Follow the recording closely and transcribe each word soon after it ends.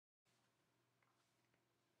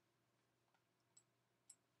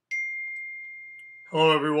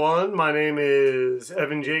Hello everyone, my name is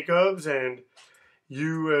Evan Jacobs and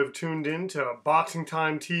you have tuned in to Boxing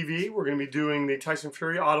Time TV. We're going to be doing the Tyson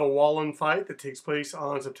Fury Otto Wallin fight that takes place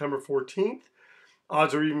on September 14th.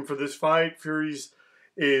 Odds are even for this fight. Fury's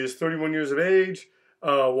is 31 years of age,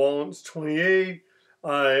 Wallin's 28.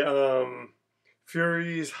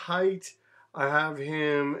 Fury's height, I have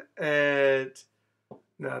him at...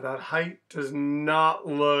 Now that height does not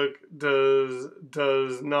look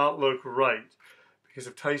right. Because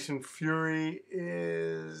if Tyson Fury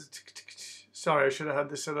is... Sorry, I should have had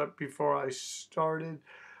this set up before I started.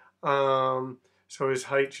 So his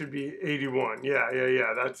height should be 81. Yeah.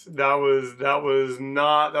 That was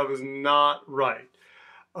not right.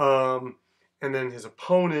 And then his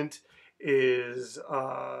opponent is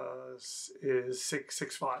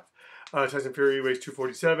 6'5". Tyson Fury weighs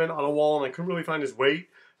 247. Otto Wallin, I couldn't really find his weight.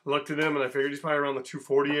 I looked at him and I figured he's probably around the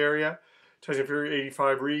 240 area. Tyson Fury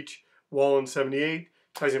 85 reach. Wallin 78.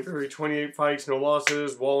 Tyson Fury 28 fights, no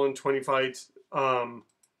losses. Wallin 20 fights, no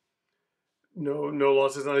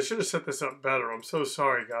losses. And I should have set this up better. I'm so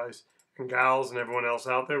sorry, guys and gals and everyone else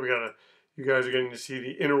out there. You guys are getting to see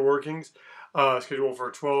the inner workings. Scheduled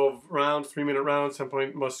for 12 rounds, 3-minute rounds,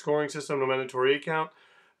 10-point must scoring system, no mandatory 8 count.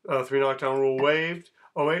 3 knockdown rule waived.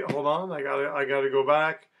 Oh wait, hold on. I gotta go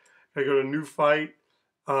back. I go to new fight.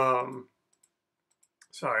 Sorry,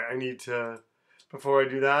 I need to. Before I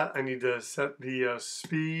do that, I need to set the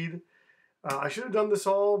speed. I should have done this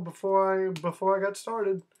all before I got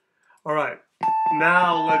started. All right,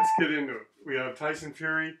 now let's get into it. We have Tyson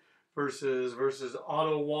Fury versus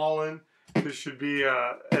Otto Wallin. This should be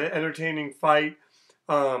an entertaining fight.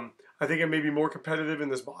 I think it may be more competitive in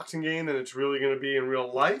this boxing game than it's really going to be in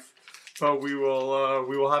real life. But we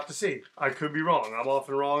will have to see. I could be wrong. I'm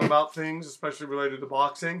often wrong about things, especially related to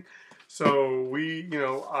boxing. So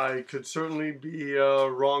I could certainly be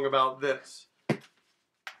wrong about this.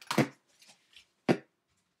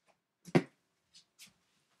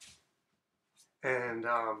 And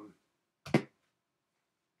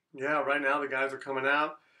yeah, right now the guys are coming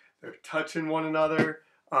out. They're touching one another.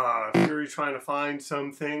 Fury's trying to find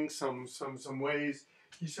some things, some ways.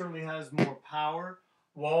 He certainly has more power.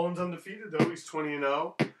 Wallin's undefeated though. He's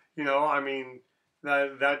 20-0. I mean,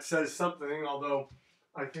 that says something. Although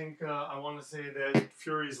I think I want to say that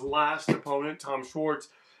Fury's last opponent, Tom Schwarz,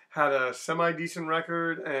 had a semi-decent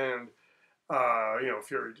record, and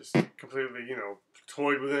Fury just completely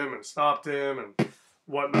toyed with him and stopped him and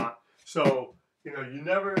whatnot. So you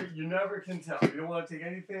never can tell. You don't want to take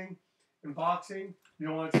anything in boxing. You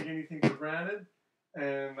don't want to take anything for granted,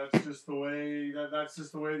 and that's just the way that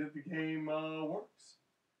the game works.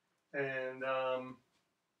 And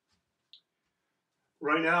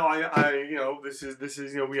right now, this is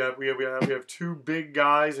we have two big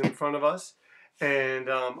guys in front of us, and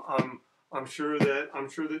I'm sure that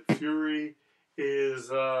Fury is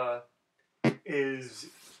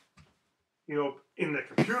in the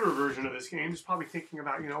computer version of this game, is probably thinking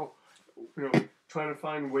about trying to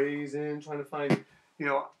find ways in, trying to find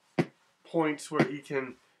points where he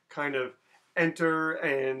can kind of enter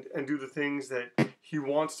and do the things that he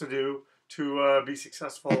wants to do to be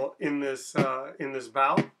successful in this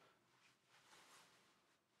bout. I'm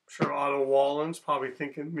sure Otto Wallin's probably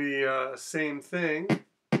thinking the same thing.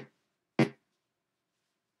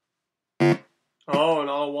 Oh, and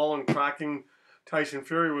Otto Wallin cracking Tyson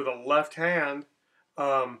Fury with a left hand.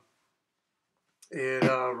 It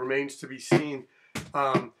remains to be seen.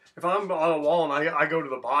 If I'm Otto Wallin, I go to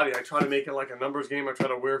the body. I try to make it like a numbers game. I try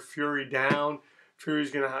to wear Fury down.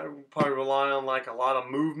 Fury's going to probably rely on like a lot of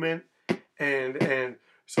movement. And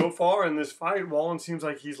so far in this fight, Wallin seems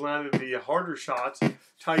like he's landed the harder shots.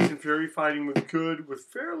 Tyson Fury fighting with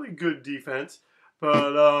fairly good defense.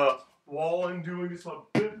 But Wallin doing just a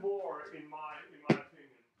bit more in my opinion.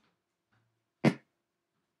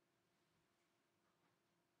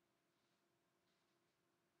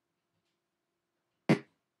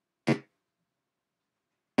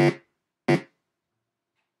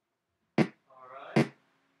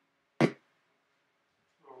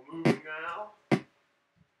 Moving now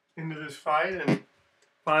into this fight, and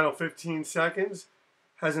final 15 seconds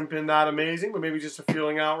hasn't been that amazing, but maybe just a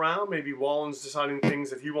feeling out round. Maybe Wallin's deciding things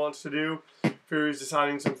that he wants to do. Fury's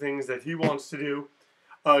deciding some things that he wants to do.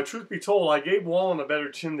 Truth be told, I gave Wallin a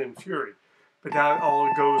better chin than Fury, but that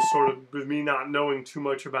all goes sort of with me not knowing too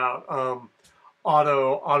much about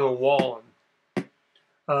Otto Wallin.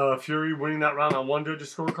 Fury winning that round on one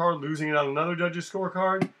judge's scorecard, losing it on another judge's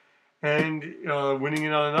scorecard, and winning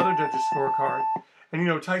it on another judge's scorecard.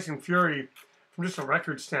 And, Tyson Fury, from just a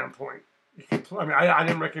record standpoint, I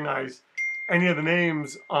didn't recognize any of the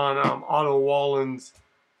names on Otto Wallin's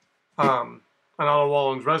on Otto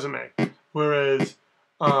Wallin's resume. Whereas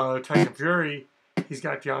Tyson Fury, he's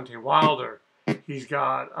got Deontay Wilder, he's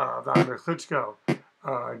got Vladimir Klitschko,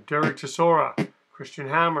 Derek Chisora, Christian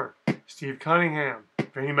Hammer, Steve Cunningham,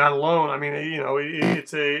 Vinny Matalone. I mean, you know,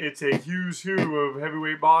 it's a who's who of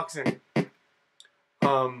heavyweight boxing.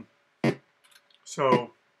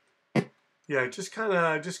 So yeah, just kind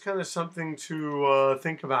of something to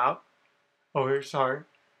think about. Oh, here, sorry,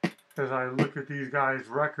 as I look at these guys'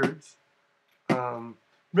 records. I'm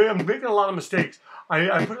making a lot of mistakes.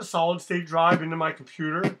 I put a solid state drive into my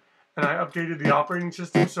computer, and I updated the operating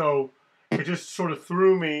system, so it just sort of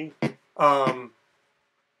threw me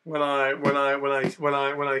when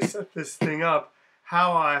I set this thing up,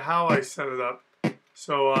 how I set it up.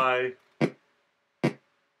 So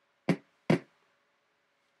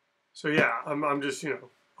yeah, I'm just, you know,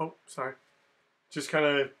 oh, sorry, just kind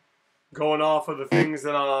of going off of the things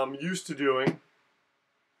that I'm used to doing.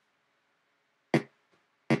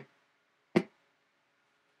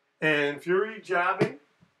 And Fury jabbing,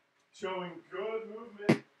 showing good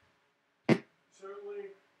movement, certainly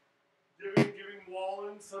giving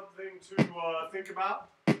Wallin something to think about.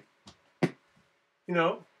 You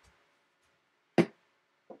know.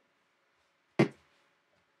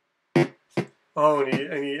 Oh,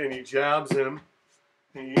 and he jabs him.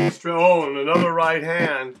 And and another right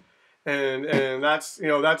hand, and that's, you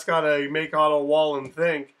know, that's got to make Otto Wallin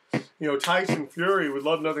think. You know, Tyson Fury would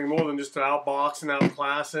love nothing more than just to outbox and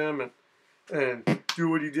outclass him and do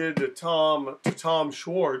what he did to Tom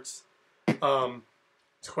Schwarz. It's a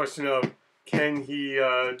question of, can he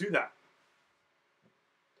do that?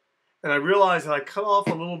 And I realized that I cut off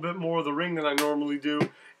a little bit more of the ring than I normally do.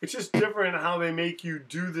 It's just different how they make you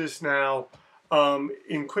do this now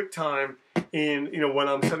in QuickTime. You know, when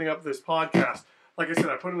I'm setting up this podcast, like I said,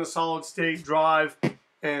 I put in a solid state drive,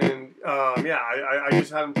 and yeah, I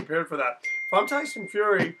just hadn't prepared for that. If I'm Tyson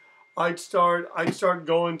Fury, I'd start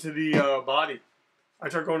going to the body.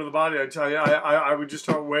 I'd start going to the body. I would just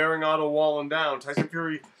start wearing Otto Wallin down. Tyson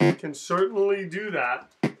Fury can certainly do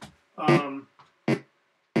that.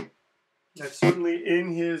 That's certainly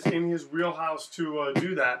in his wheelhouse to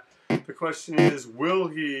do that. The question is, will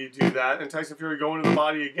he do that? And Tyson Fury going to the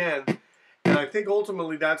body again. And I think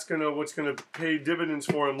ultimately that's what's gonna pay dividends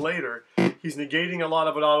for him later. He's negating a lot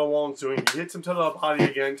of what Otto Wallin's doing. He hits him to the body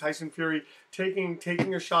again. Tyson Fury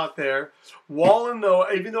taking a shot there. Wallin,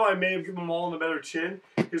 though, even though I may have given Wallin a better chin,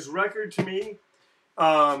 his record to me,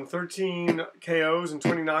 13 KOs and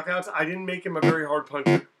 20 knockouts. I didn't make him a very hard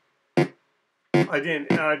puncher. I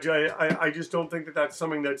didn't. I just don't think that that's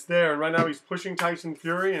something that's there. And right now he's pushing Tyson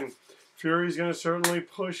Fury, and Fury's going to certainly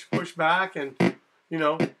push back, and, you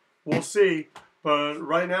know, we'll see. But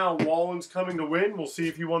right now, Wallin's coming to win. We'll see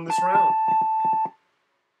if he won this round.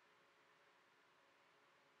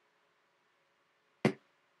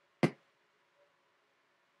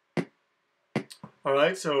 All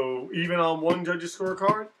right, so even on one judge's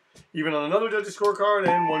scorecard, even on another judge's scorecard,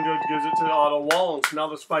 and one judge gives it to Otto Wallin. So now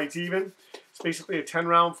this fight's even. It's basically a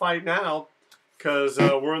 10-round fight now, because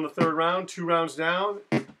we're in the third round, 2 rounds down.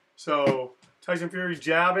 So Tyson Fury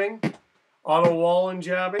jabbing, Otto Wallin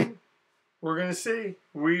jabbing. We're going to see.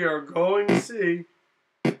 We are going to see.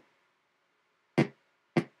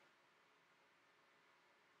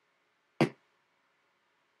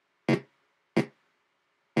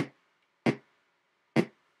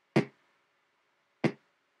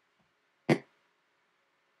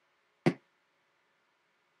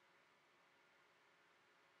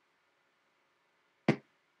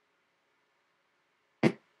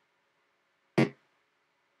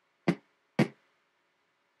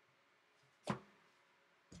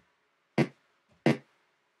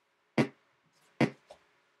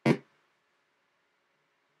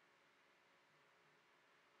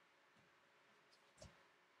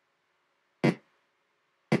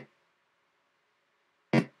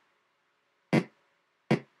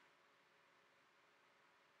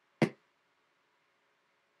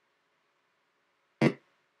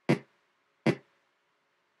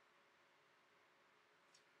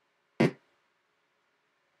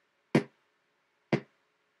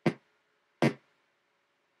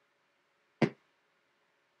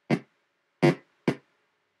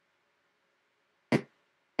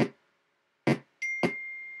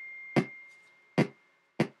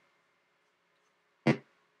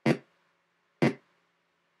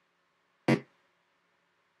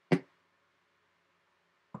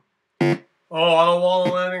 Oh, Otto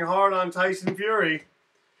Wallin landing hard on Tyson Fury.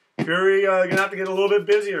 Fury gonna have to get a little bit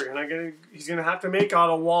busier. He's gonna have to make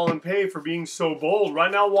Otto Wallin pay for being so bold.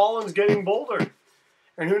 Right now, Wallin's getting bolder,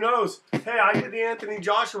 and who knows? Hey, I did the Anthony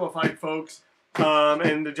Joshua fight, folks.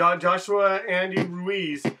 and the Joshua Andy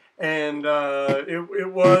Ruiz, and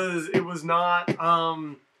it was not.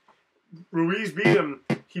 Ruiz beat him.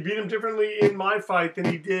 He beat him differently in my fight than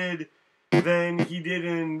he did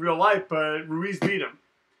in real life, but Ruiz beat him.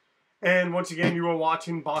 And once again, you are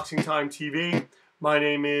watching Boxing Time TV. My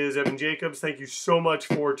name is Evan Jacobs. Thank you so much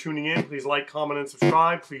for tuning in. Please like, comment, and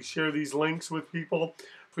subscribe. Please share these links with people.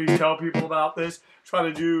 Please tell people about this. Try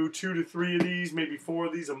to do 2 to 3 of these, maybe 4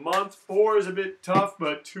 of these a month. 4 is a bit tough,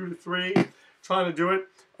 but 2 to 3, trying to do it.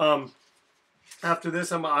 After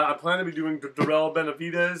this, I plan to be doing Darrell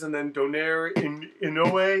Benavidez and then Donaire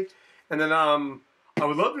Inoue. And then I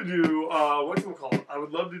would love to do, whatchamacallit? I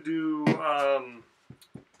would love to do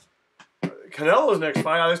Canelo's next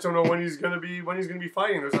fight. I just don't know when he's gonna be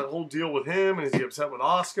fighting. There's that whole deal with him, and is he upset with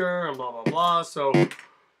Oscar and blah blah blah. So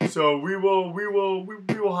we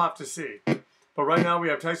will have to see. But right now we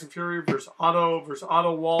have Tyson Fury versus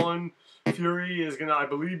Otto Wallin. Fury is gonna, I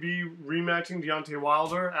believe, be rematching Deontay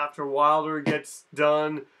Wilder after Wilder gets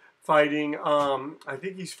done fighting. I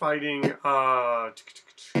think he's fighting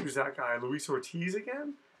who's that guy? Luis Ortiz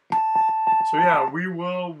again. So yeah, we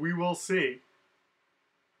will see.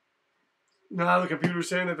 Now the computer's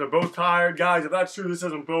saying that they're both tired. Guys, if that's true, this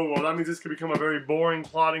doesn't bode well. That means this could become a very boring,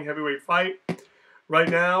 plodding heavyweight fight. Right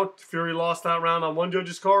now, Fury lost that round on one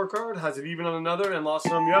judge's scorecard, has it even on another, and lost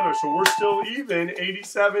it on the other. So we're still even,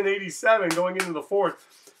 87-87 going into the 4th.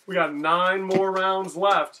 We got 9 more rounds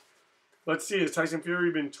left. Let's see, has Tyson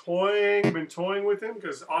Fury been toying with him?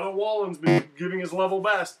 Because Otto Wallin's been giving his level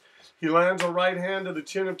best. He lands a right hand to the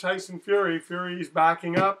chin of Tyson Fury. Fury's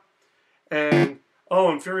backing up, and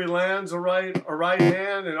Fury lands a right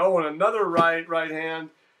hand, and another right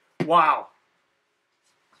hand. Wow.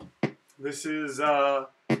 This is an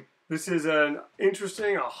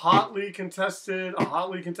interesting, a hotly contested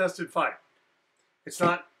fight. It's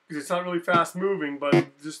not really fast moving,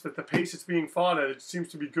 but just that the pace it's being fought at, it seems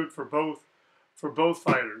to be good for both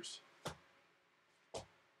fighters.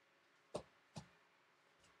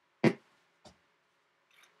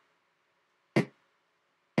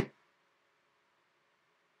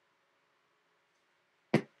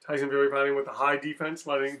 Tyson Fury fighting with a high defense,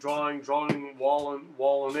 drawing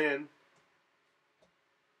Wallin in.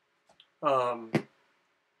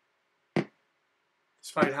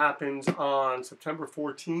 This fight happens on September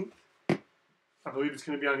 14th. I believe it's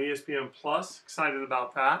going to be on ESPN Plus. Excited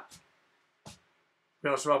about that. We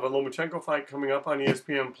also have a Lomachenko fight coming up on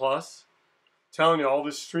ESPN Plus. Telling you, all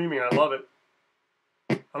this streaming, I love it.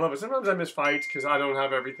 I love it. Sometimes I miss fights because I don't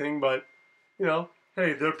have everything, but, you know,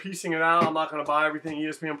 hey, they're piecing it out. I'm not going to buy everything.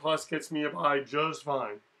 ESPN Plus gets me by just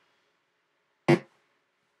fine.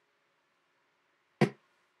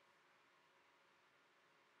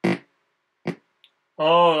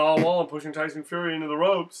 Oh, and Otto Wallin pushing Tyson Fury into the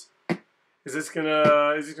ropes. Is this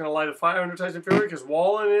gonna light a fire under Tyson Fury? Because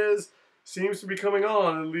Wallin seems to be coming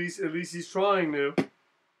on. At least he's trying to.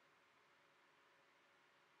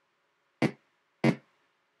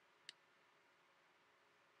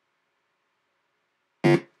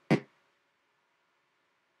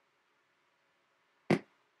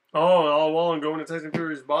 Oh, and Otto Wallin going to Tyson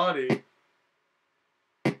Fury's body.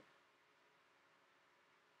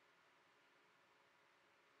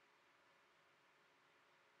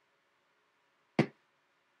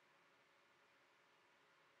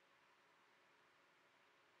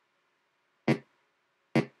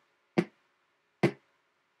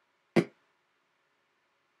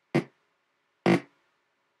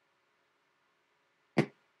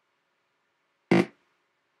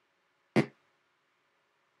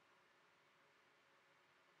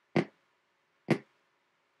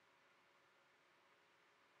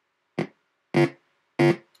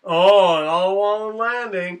 Oh, and Otto Wallin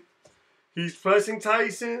landing. He's pressing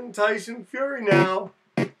Tyson Fury now.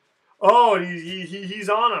 Oh, and he's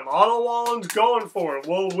on him. Otto Wallin's going for it.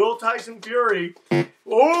 Will Tyson Fury?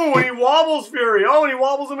 Oh, and he wobbles Fury. Oh, and he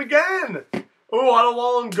wobbles him again. Oh, Otto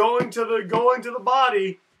Wallin going to the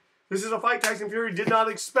body. This is a fight Tyson Fury did not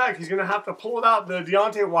expect. He's going to have to pull it out. The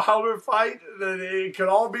Deontay Wilder fight, it could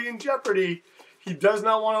all be in jeopardy. He does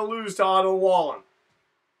not want to lose to Otto Wallin.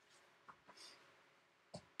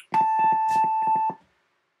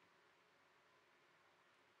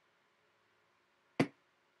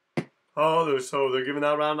 Oh, so they're giving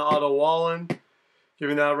that round to Otto Wallin.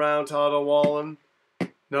 Giving that round to Otto Wallin.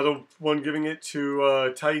 Another one giving it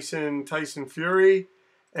to Tyson Fury.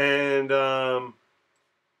 And, all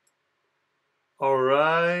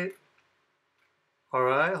right. All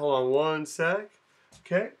right, hold on one sec.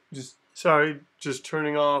 Okay, just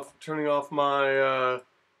turning off my,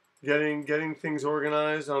 getting things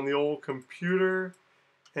organized on the old computer.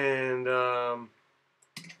 And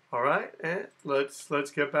all right, and let's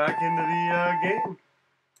get back into the game.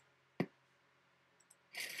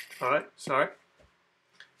 All right, sorry.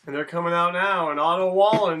 And they're coming out now, and Otto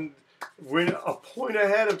Wallin went a point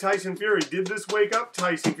ahead of Tyson Fury. Did this wake up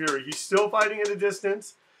Tyson Fury? He's still fighting at a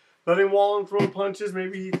distance, letting Wallin throw punches.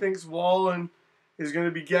 Maybe he thinks Wallin is going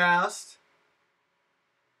to be gassed.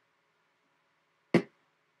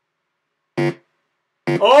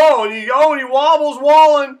 And he wobbles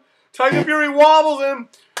Wallin. Tyson Fury wobbles him.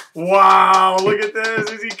 Wow, look at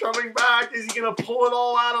this. Is he coming back? Is he going to pull it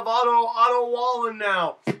all out of Otto Wallin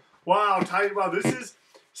now? Wow, this is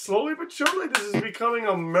slowly but surely, this is becoming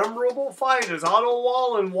a memorable fight as Otto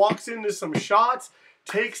Wallin walks into some shots,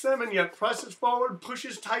 takes them, and yet presses forward,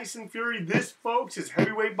 pushes Tyson Fury. This, folks, is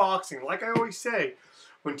heavyweight boxing. Like I always say,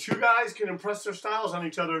 when two guys can impress their styles on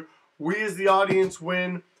each other, we as the audience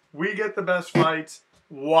win. We get the best fights.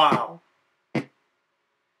 Wow.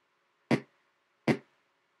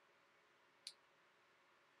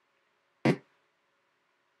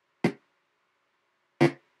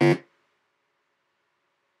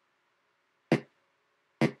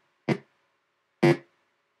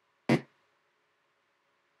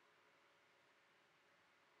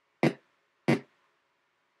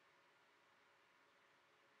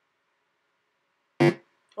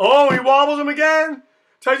 Oh, he wobbles him again.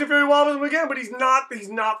 Tyson Fury wobbles him again, but he's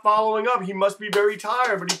not following up. He must be very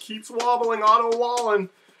tired, but he keeps wobbling Otto Wallin.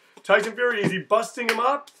 Tyson Fury, is he busting him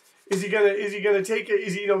up? Is he gonna take it?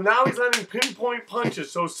 Is he, now he's landing pinpoint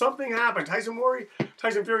punches. So something happened. Tyson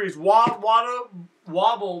Fury's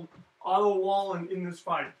wobbled Otto Wallin in this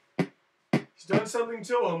fight. He's done something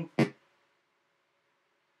to him.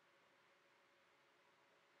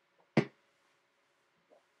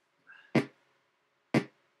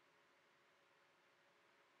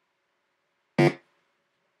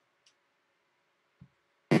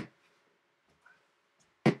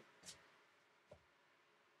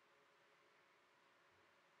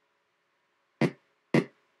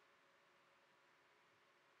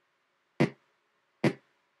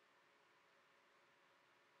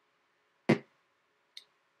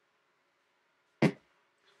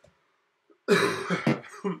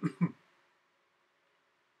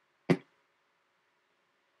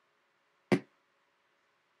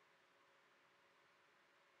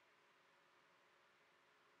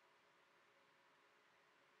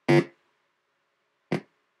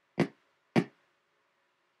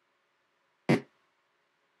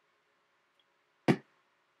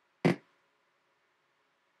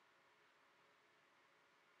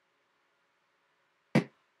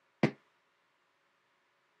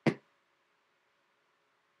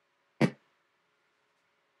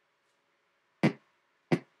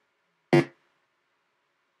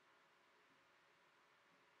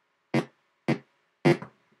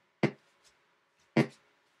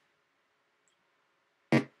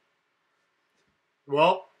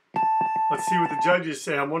 Well, let's see what the judges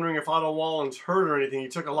say. I'm wondering if Otto Wallin's hurt or anything. He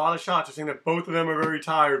took a lot of shots. They're saying that both of them are very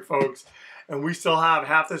tired, folks. And we still have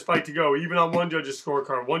half this fight to go, even on one judge's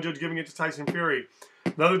scorecard. One judge giving it to Tyson Fury.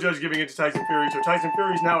 Another judge giving it to Tyson Fury. So Tyson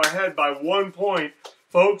Fury's now ahead by 1 point.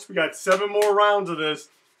 Folks, we got 7 more rounds of this.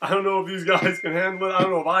 I don't know if these guys can handle it. I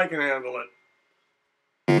don't know if I can handle it.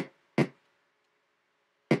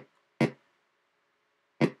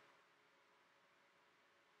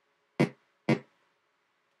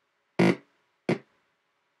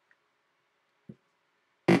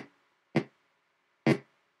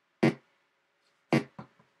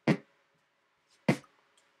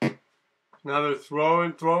 Now they're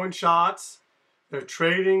throwing shots. They're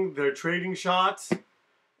trading shots,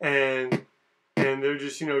 and they're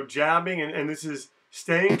just jabbing, and this is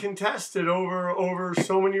staying contested over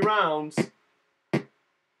so many rounds.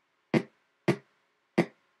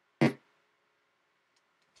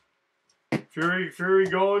 Fury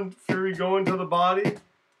going to the body.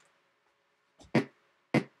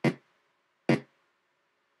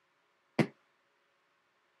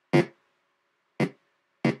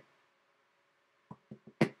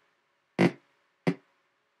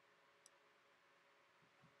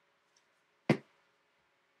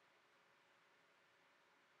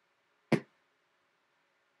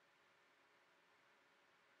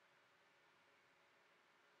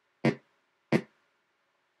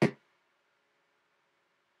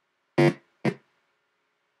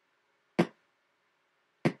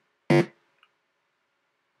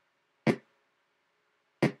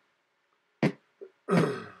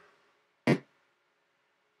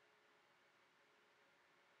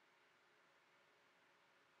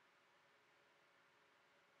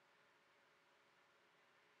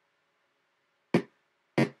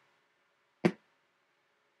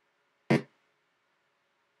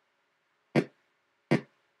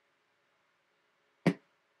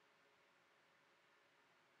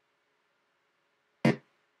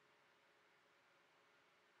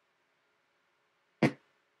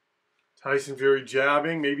 Tyson Fury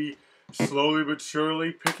jabbing, maybe slowly but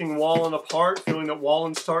surely picking Wallin apart, feeling that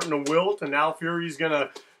Wallin's starting to wilt, and now Fury's going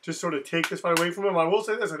to just sort of take this fight away from him. I will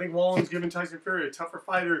say this, I think Wallin's giving Tyson Fury a tougher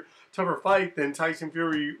fight than Tyson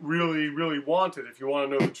Fury really, really wanted, if you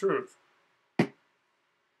want to know the truth.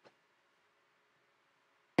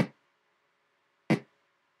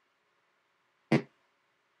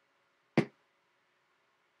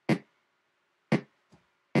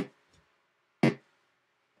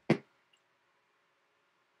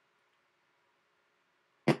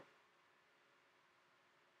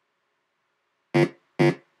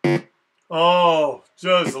 Oh,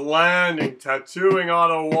 just landing, tattooing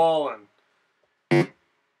Otto Wallin.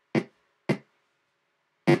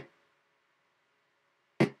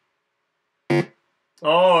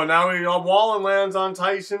 Oh, now Wallin lands on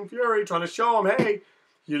Tyson Fury, trying to show him, hey,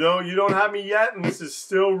 you know, you don't have me yet, and this is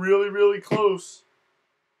still really, really close.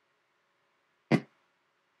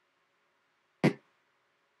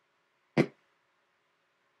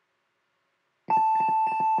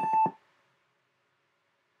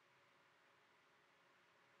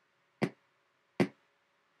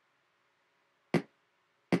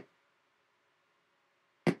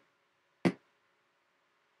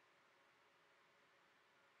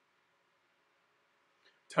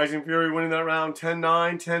 Tyson Fury winning that round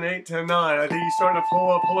 10-9, 10-8, 10-9. I think he's starting to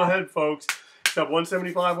pull ahead, folks. He's got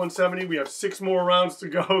 175, 170. We have 6 more rounds to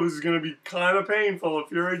go. This is going to be kind of painful if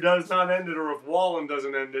Fury does not end it or if Wallin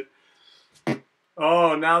doesn't end it.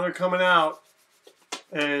 Oh, now they're coming out.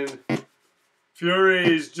 And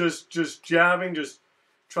Fury is just jabbing, just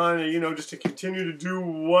trying to, you know, just to continue to do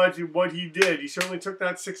what he did. He certainly took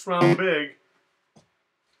that 6th round big.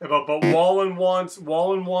 But Wallin wants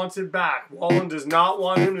it back. Wallin does not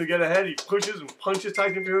want him to get ahead. He pushes and punches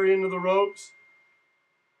Tyson Fury into the ropes.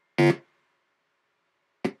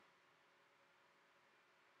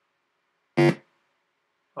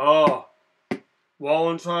 Oh,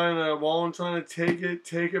 Wallin trying to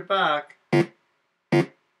take it back.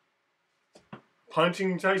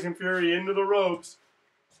 Punching Tyson Fury into the ropes.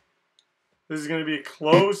 This is going to be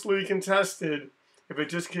closely contested. If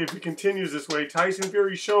it continues this way, Tyson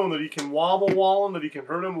Fury's shown that he can wobble Wallin, that he can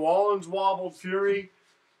hurt him. Wallin's wobbled Fury.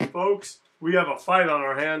 Folks, we have a fight on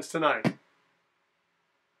our hands tonight.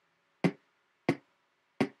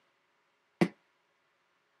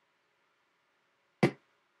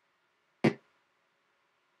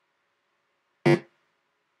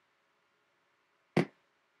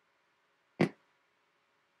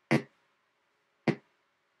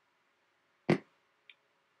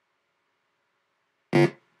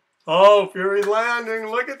 Oh, Fury landing!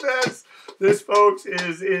 Look at this. This, folks,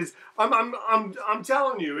 is I'm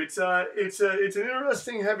telling you, it's an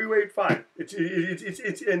interesting heavyweight fight.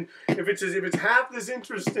 And if it's half this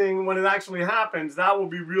interesting when it actually happens, that will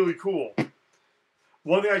be really cool.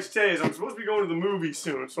 One thing I should say is I'm supposed to be going to the movie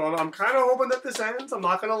soon, so I'm kind of hoping that this ends. I'm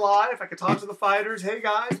not gonna lie. If I could talk to the fighters, hey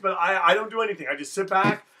guys, but I don't do anything. I just sit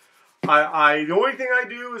back. The only thing I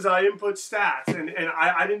do is I input stats, and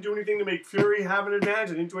I didn't do anything to make Fury have an advantage.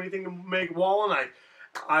 I didn't do anything to make Wallin.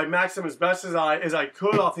 I maxed them as best as I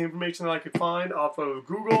could off the information that I could find off of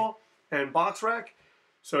Google and BoxRec.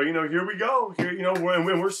 So, you know, here we go. Here, you know,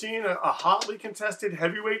 we're seeing a hotly contested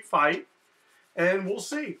heavyweight fight, and we'll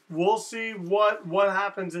see. We'll see what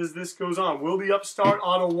happens as this goes on. Will the upstart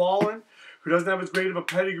Otto Wallin, who doesn't have as great of a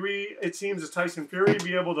pedigree, it seems, as Tyson Fury,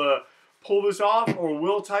 be able to pull this off, or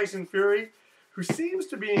will Tyson Fury, who seems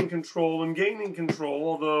to be in control and gaining control,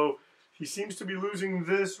 although he seems to be losing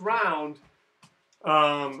this round,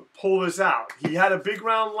 pull this out? He had a big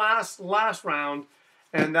round last round,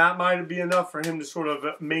 and that might be enough for him to sort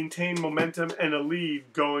of maintain momentum and a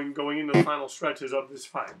lead going into the final stretches of this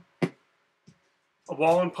fight.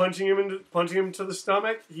 Wallin punching him to the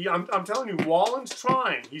stomach. I'm telling you, Wallin's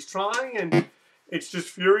trying. He's trying, and it's just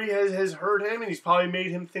Fury has hurt him, and he's probably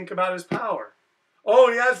made him think about his power.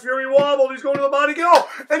 Oh, he has Fury wobbled. He's going to the body kill,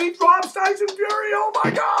 and he drops Tyson Fury. Oh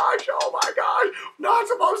my gosh! Oh my gosh! Not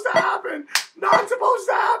supposed to happen. Not supposed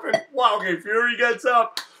to happen. Wow. Okay, Fury gets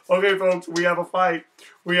up. Okay, folks, we have a fight.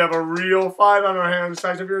 We have a real fight on our hands.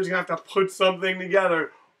 Tyson Fury's gonna have to put something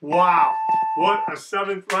together. Wow. What a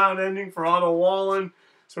 7th round ending for Otto Wallin.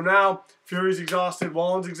 So now Fury's exhausted.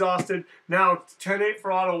 Wallin's exhausted. Now 10-8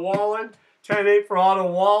 for Otto Wallin. 10-8 for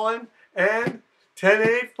Otto Wallin, and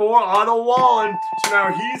 10-8 for Otto Wallin. So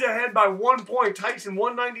now he's ahead by 1 point. Tyson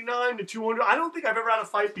 199 to 200. I don't think I've ever had a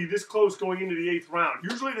fight be this close going into the 8th round.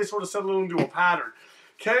 Usually they sort of settle into a pattern.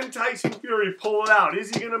 Can Tyson Fury pull it out? Is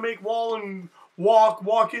he going to make Wallin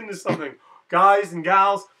walk into something? Guys and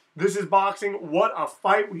gals, this is boxing. What a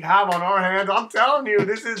fight we have on our hands. I'm telling you,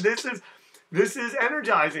 this is This is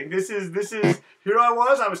energizing. This is, here I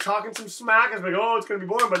was talking some smack. I was like, oh, it's going to be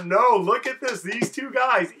boring. But no, look at this. These two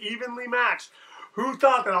guys, evenly matched. Who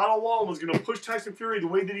thought that Otto Wallin was going to push Tyson Fury the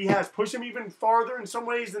way that he has? Push him even farther in some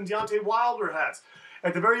ways than Deontay Wilder has.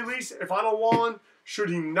 At the very least, if Otto Wallin, should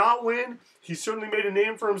he not win, he's certainly made a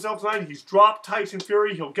name for himself tonight. He's dropped Tyson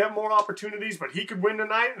Fury. He'll get more opportunities, but he could win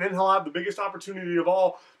tonight, and then he'll have the biggest opportunity of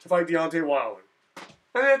all to fight Deontay Wilder.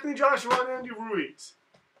 And Anthony Joshua and Andy Ruiz.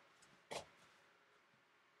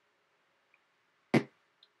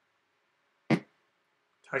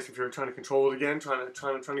 Tyson Fury trying to control it again, trying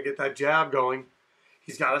to get that jab going.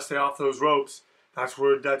 He's got to stay off those ropes.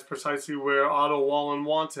 That's precisely where Otto Wallin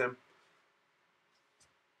wants him.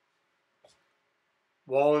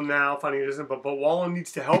 Wallin now finding it isn't, but Wallin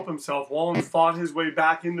needs to help himself. Wallin fought his way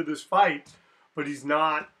back into this fight, but he's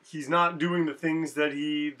not doing the things that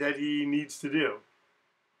he needs to do.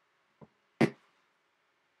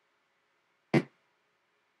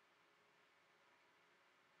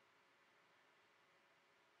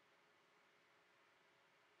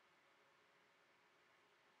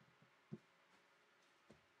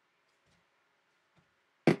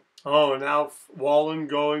 Oh, and now Wallin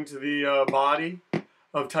going to the body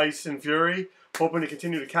of Tyson Fury, hoping to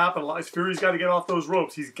continue to capitalize. Fury's got to get off those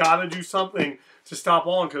ropes. He's got to do something to stop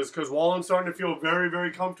Wallin because Wallin's starting to feel very,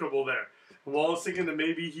 very comfortable there. And Wallin's thinking that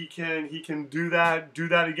maybe he can do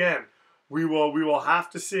that again. We will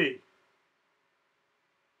have to see.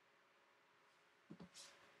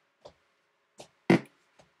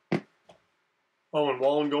 Oh, and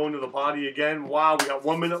Wallin going to the body again. Wow, we got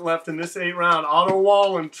 1 minute left in this 8th round. Otto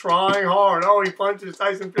Wallin trying hard. Oh, he punches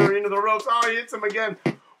Tyson Fury into the ropes. Oh, he hits him again.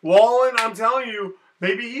 Wallin, I'm telling you,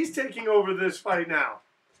 maybe he's taking over this fight now.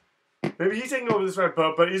 Maybe he's taking over this fight,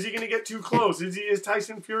 but is he going to get too close? Is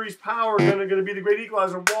Tyson Fury's power going to be the great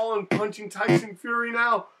equalizer? Wallin punching Tyson Fury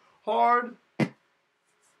now hard.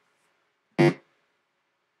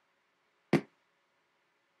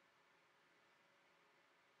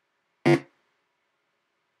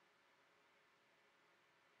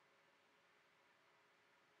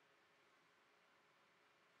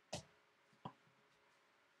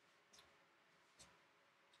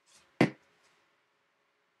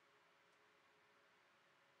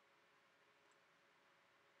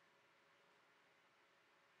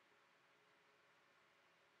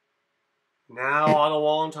 Now Otto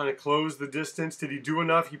Wallin trying to close the distance. Did he do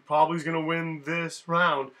enough? He probably is going to win this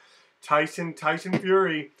round. Tyson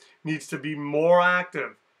Fury needs to be more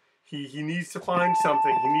active. He needs to find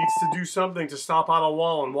something. He needs to do something to stop Otto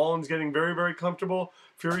Wallin. Wallin's getting very, very comfortable.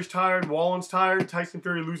 Fury's tired. Wallin's tired. Tyson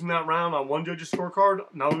Fury losing that round on one judge's scorecard.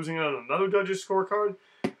 Now losing it on another judge's scorecard.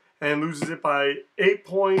 And loses it by 8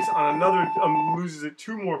 points on another, loses it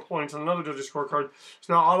 2 more points on another judge's scorecard.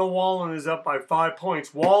 So now Otto Wallin is up by 5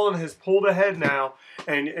 points. Wallin has pulled ahead now,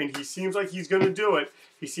 and he seems like he's going to do it.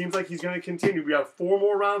 He seems like he's going to continue. We have 4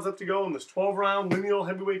 more rounds left to go in this 12-round lineal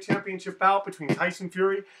heavyweight championship bout between Tyson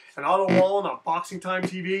Fury and Otto Wallin on Boxing Time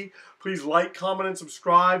TV. Please like, comment, and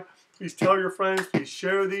subscribe. Please tell your friends. Please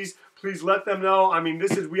share these. Please let them know. I mean,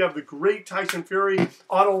 we have the great Tyson Fury.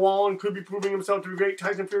 Otto Wallin could be proving himself to be great.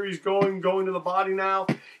 Tyson Fury's going to the body now.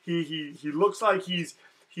 He looks like he's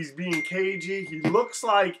being cagey. He looks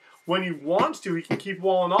like when he wants to, he can keep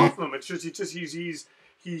Wallin off him. It's just he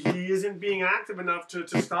isn't being active enough to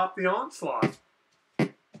stop the onslaught.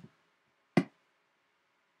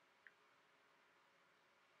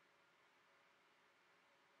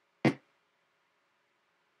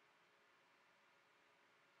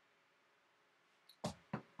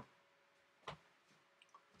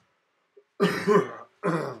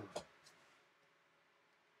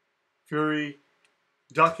 Fury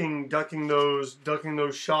ducking those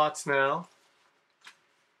shots now.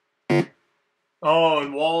 Oh,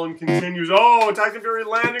 and Wallin continues. Oh, Tyson Fury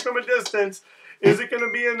landing from a distance. Is it going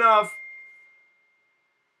to be enough?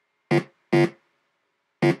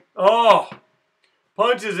 Oh,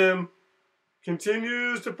 punches him.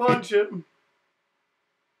 Continues to punch him.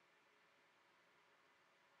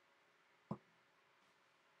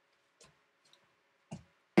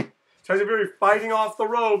 Tyson Fury fighting off the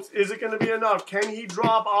ropes. Is it going to be enough? Can he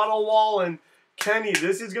drop Otto Wallin? Can he?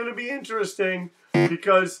 This is going to be interesting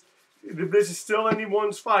because this is still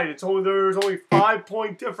anyone's fight. There's only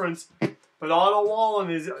 5-point difference, but Otto Wallin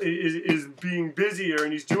is being busier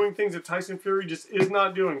and he's doing things that Tyson Fury just is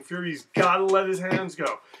not doing. Fury's got to let his hands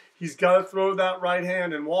go. He's got to throw that right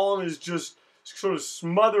hand, and Wallin is just sort of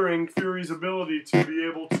smothering Fury's ability to be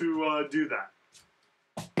able to do that.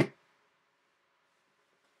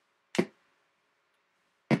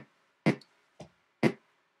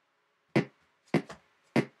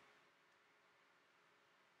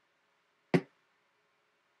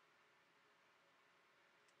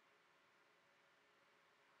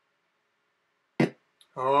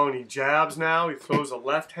 Oh, and he jabs now. He throws a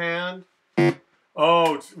left hand.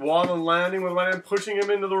 Oh, it's Wallin landing with right hand, pushing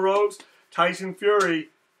him into the ropes. Tyson Fury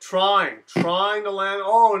trying to land.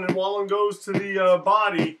 Oh, and then Wallin goes to the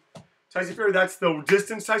body. Tyson Fury, that's the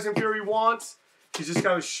distance Tyson Fury wants. He's just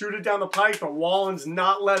got to shoot it down the pike, but Wallin's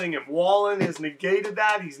not letting him. Wallin has negated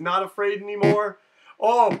that. He's not afraid anymore.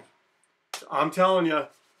 Oh, I'm telling you.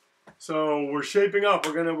 So we're shaping up.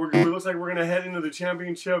 It looks like we're gonna head into the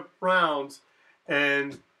championship rounds,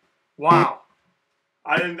 and wow,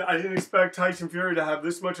 I didn't expect Tyson Fury to have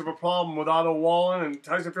this much of a problem with Otto Wallin, and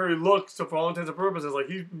Tyson Fury looks, so for all intents and purposes, like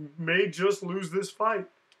he may just lose this fight.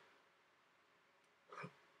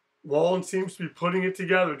 Wallin seems to be putting it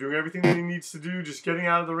together, doing everything that he needs to do, just getting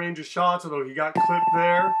out of the range of shots, although he got clipped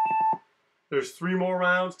there. There's 3 more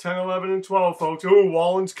rounds, 10, 11, and 12, folks. Ooh,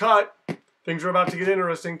 Wallin's cut. Things are about to get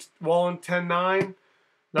interesting. Wallin 10-9,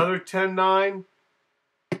 another 10-9,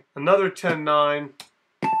 another 10-9.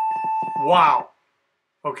 Wow.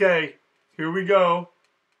 Okay, here we go.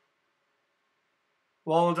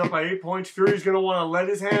 Wallin's up by 8 points. Fury's going to want to let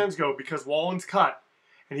his hands go because Wallin's cut.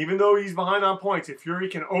 And even though he's behind on points, if Fury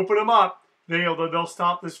can open him up, they'll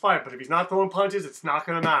stop this fight. But if he's not throwing punches, it's not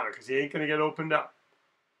going to matter because he ain't going to get opened up.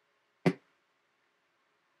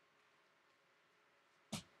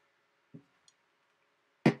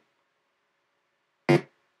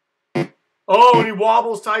 Oh, and he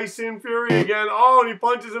wobbles Tyson Fury again. Oh, and he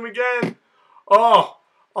punches him again. Oh,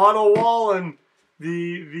 Otto Wallin,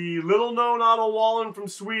 the little-known Otto Wallin from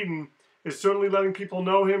Sweden, is certainly letting people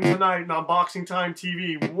know him tonight on Boxing Time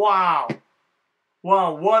TV. Wow.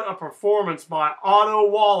 Wow, what a performance by Otto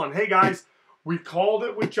Wallin. Hey, guys, we called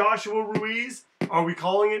it with Joshua Ruiz. Are we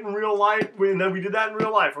calling it in real life? And then we did that in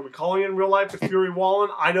real life. Are we calling it in real life with Fury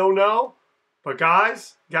Wallin? I don't know. But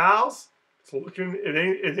guys, gals,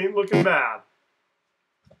 it ain't looking bad.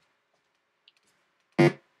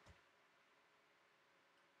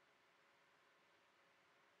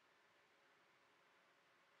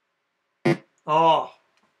 Oh.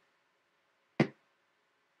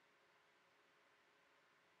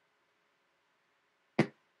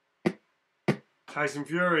 Tyson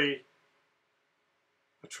Fury,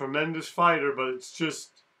 a tremendous fighter, but it's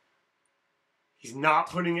just, he's not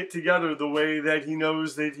putting it together the way that he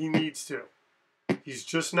knows that he needs to. He's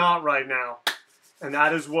just not right now. And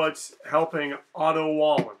that is what's helping Otto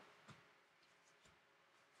Wallin.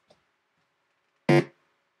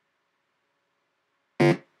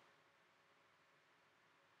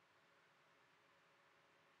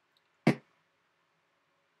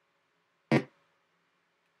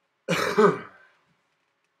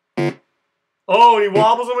 Oh, and he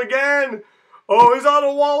wobbles him again. Oh, is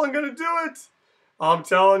Otto Wallin going to do it? I'm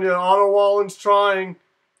telling you, Otto Wallin's trying.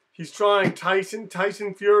 He's trying. Tyson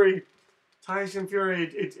Fury.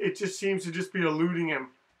 It just seems to just be eluding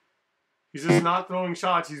him. He's just not throwing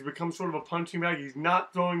shots. He's become sort of a punching bag. He's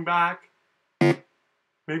not throwing back.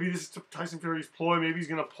 Maybe this is Tyson Fury's ploy. Maybe he's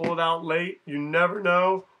going to pull it out late. You never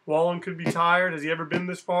know. Wallin could be tired. Has he ever been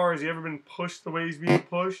this far? Has he ever been pushed the way he's being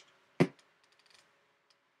pushed?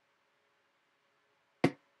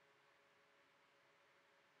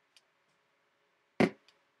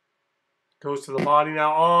 Goes to the body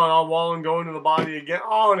now. Oh, and Wallin going to the body again.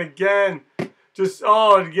 Oh, and again. Just,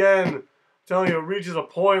 oh, again. I'm telling you, it reaches a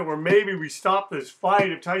point where maybe we stop this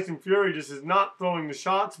fight if Tyson Fury just is not throwing the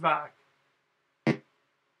shots back.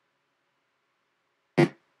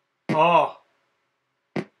 Oh.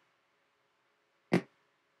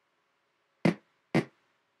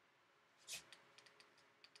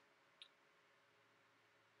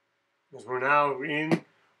 As we're going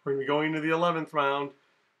to be going into the 11th round.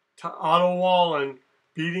 Otto Wallin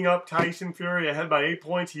beating up Tyson Fury ahead by 8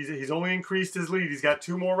 points. He's only increased his lead. He's got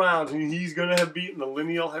 2 more rounds, and he's going to have beaten the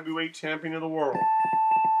lineal heavyweight champion of the world,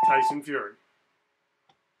 Tyson Fury.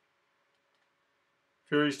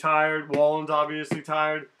 Fury's tired. Wallin's obviously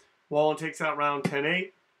tired. Wallin takes that round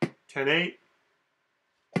 10-8, 10-8,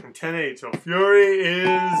 and 10-8. So Fury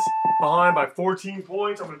is behind by 14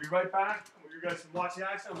 points. I'm going to be right back. I want you guys to watch the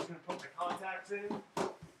action. I'm just going to put my contacts in.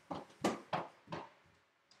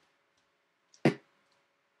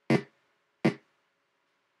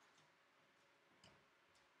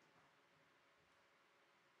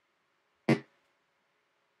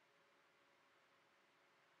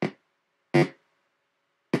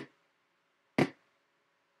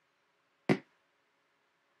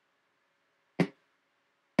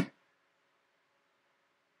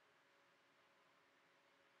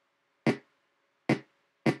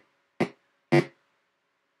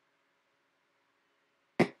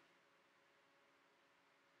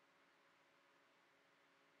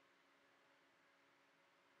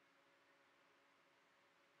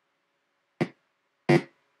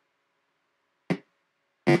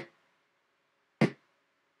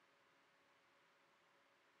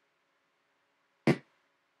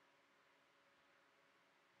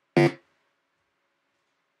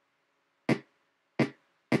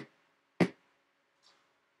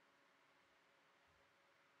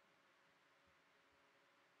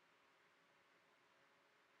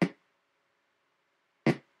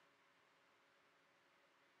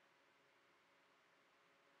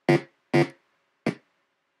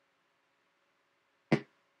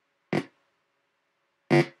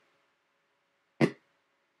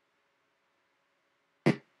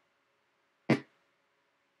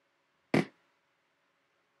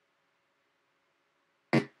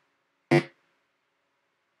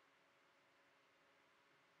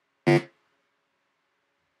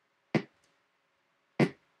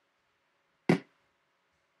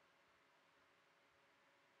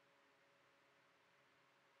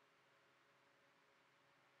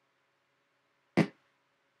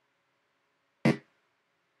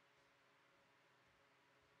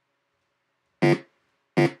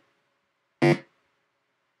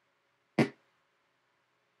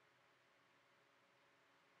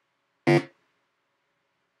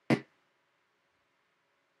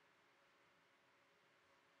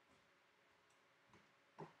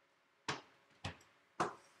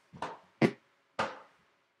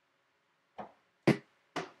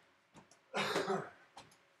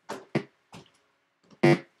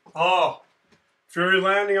 Oh, Fury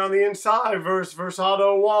landing on the inside versus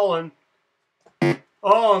Otto Wallin.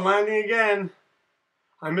 Oh, and landing again.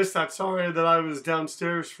 I missed that. Sorry that I was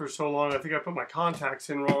downstairs for so long. I think I put my contacts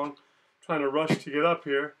in wrong. Trying to rush to get up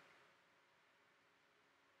here.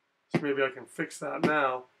 So maybe I can fix that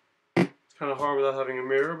now. It's kind of hard without having a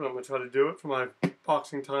mirror, but I'm going to try to do it for my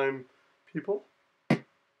boxing time people.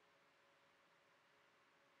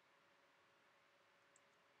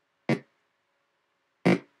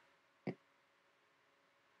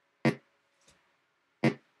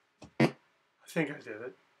 I think I did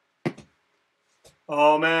it.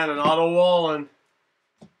 Oh man, and Otto Wallin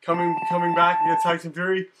coming back against Tyson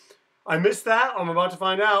Fury. I missed that. I'm about to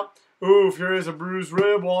find out. Ooh, Fury has a bruised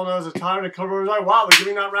rib. Wallin has a tire to cover his eye. Wow, they're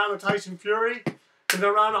giving that round to Tyson Fury and that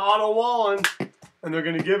round to Otto Wallin, and they're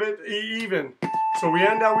going to give it even. So we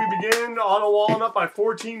end how we begin. Otto Wallin up by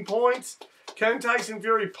 14 points. Can Tyson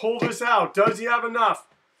Fury pull this out? Does he have enough?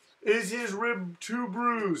 Is his rib too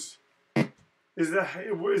bruised? Is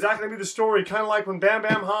that going to be the story? Kind of like when Bam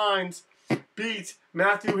Bam Hines beat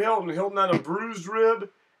Matthew Hilton. Hilton had a bruised rib,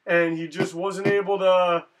 and he just wasn't able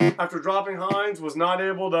to, after dropping Hines, was not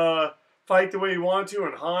able to fight the way he wanted to,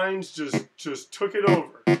 and Hines just took it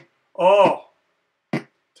over. Oh,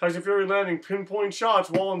 Tyson Fury landing pinpoint shots.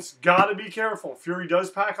 Wallin's got to be careful. Fury does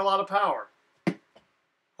pack a lot of power.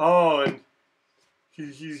 Oh, and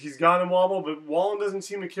he's got him wobbled, but Wallin doesn't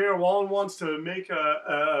seem to care. Wallin wants to make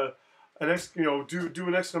do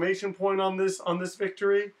an exclamation point on this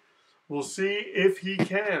victory. We'll see if he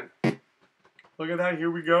can. Look at that.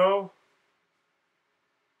 Here we go.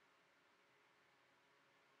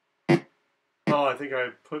 Oh, I think I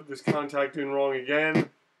put this contact in wrong again.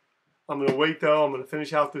 I'm going to wait, though. I'm going to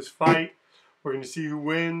finish out this fight. We're going to see who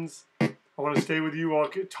wins. I want to stay with you all.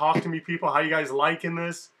 Talk to me, people. How you guys liking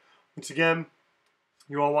this? Once again,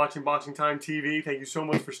 you all watching Boxing Time TV, thank you so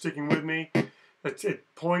much for sticking with me.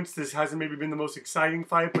 At points, this hasn't maybe been the most exciting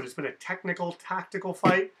fight, but it's been a technical, tactical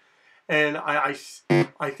fight. And I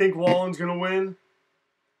think Wallin's going to win.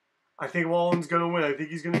 I think Wallin's going to win. I think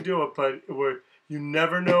he's going to do it. But you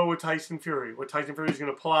never know with Tyson Fury. What Tyson Fury is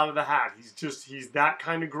going to pull out of the hat. He's that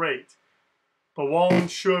kind of great. But Wallin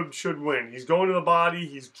should win. He's going to the body.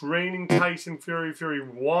 He's draining Tyson Fury. Fury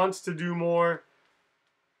wants to do more.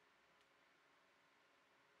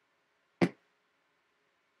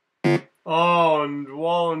 Oh, and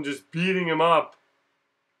Wallin just beating him up.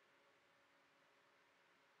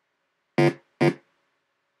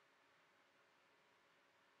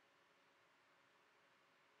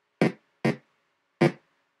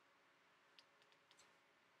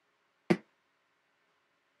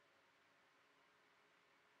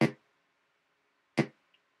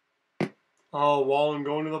 Oh, Wallin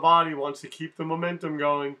going to the body, wants to keep the momentum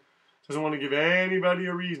going. Doesn't want to give anybody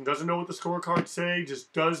a reason. Doesn't know what the scorecards say.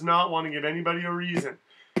 Just does not want to give anybody a reason.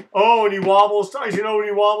 Oh, and he wobbles Tyson. Oh, and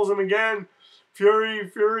he wobbles him again.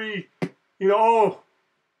 Fury. Oh.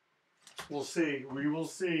 We'll see. We will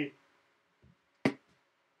see.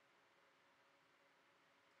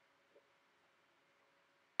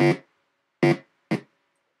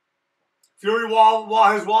 Fury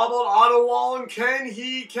has wobbled. Otto Wallin, can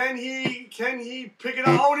he pick it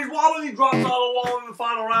up? Oh, and he's wobbling. He drops Otto Wallin in the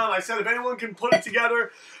final round. I said if anyone can put it together,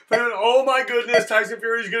 oh my goodness, Tyson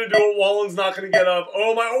Fury's going to do it. Wallin's not going to get up.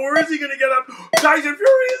 Or is he going to get up? Tyson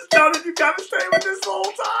Fury is done it. You've got to stay with this the whole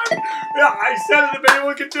time. Yeah, I said it. If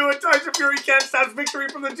anyone can do it, Tyson Fury can't. That's victory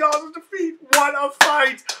from the jaws of defeat. What a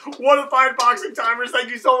fight. What a fight, Boxing Timers. Thank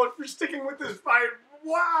you so much for sticking with this fight.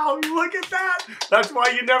 Wow, look at that. That's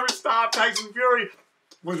why you never stop. Tyson Fury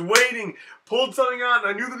was waiting, pulled something out,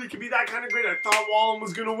 and I knew that he could be that kind of great. I thought Wallin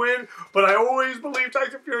was going to win, but I always believed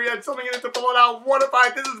Tyson Fury had something in it to pull it out. What a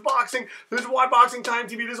fight. This is boxing. This is why Boxing Time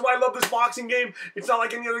TV. This is why I love this boxing game. It's not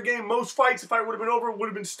like any other game. Most fights, the fight would have been over, would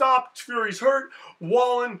have been stopped. Fury's hurt.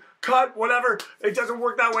 Wallin cut, whatever. It doesn't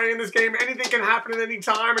work that way in this game. Anything can happen at any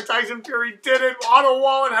time, and Tyson Fury did it. Otto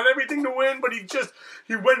Wallin had everything to win, but he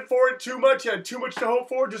went for it too much. He had too much to hope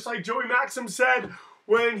for, just like Joey Maxim said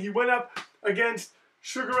when he went up against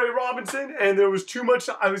Sugar Ray Robinson, and there was too much,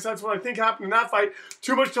 at least that's what I think happened in that fight,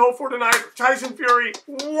 too much to hope for tonight. Tyson Fury,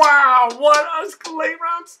 wow, what a late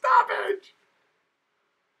round stoppage.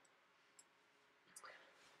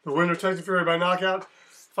 The winner, Tyson Fury by knockout.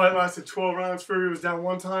 Fight lasted 12 rounds. Fury was down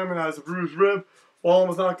one time and has a bruised rib. Wallin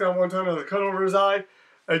was knocked down one time and has a cut over his eye.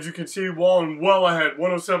 As you can see, Wallin well ahead,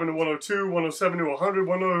 107 to 102, 107 to 100,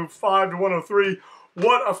 105 to 103.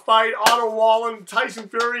 What a fight. Otto Wallin, Tyson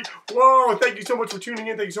Fury. Whoa, thank you so much for tuning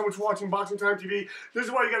in. Thank you so much for watching Boxing Time TV. This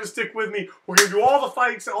is why you got to stick with me. We're going to do all the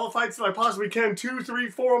fights that I possibly can, 2, 3,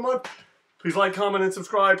 4 a month. Please like, comment, and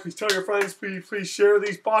subscribe. Please tell your friends. Please share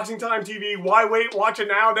these Boxing Time TV. Why wait? Watch it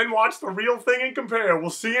now, then watch the real thing and compare. We'll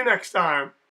see you next time.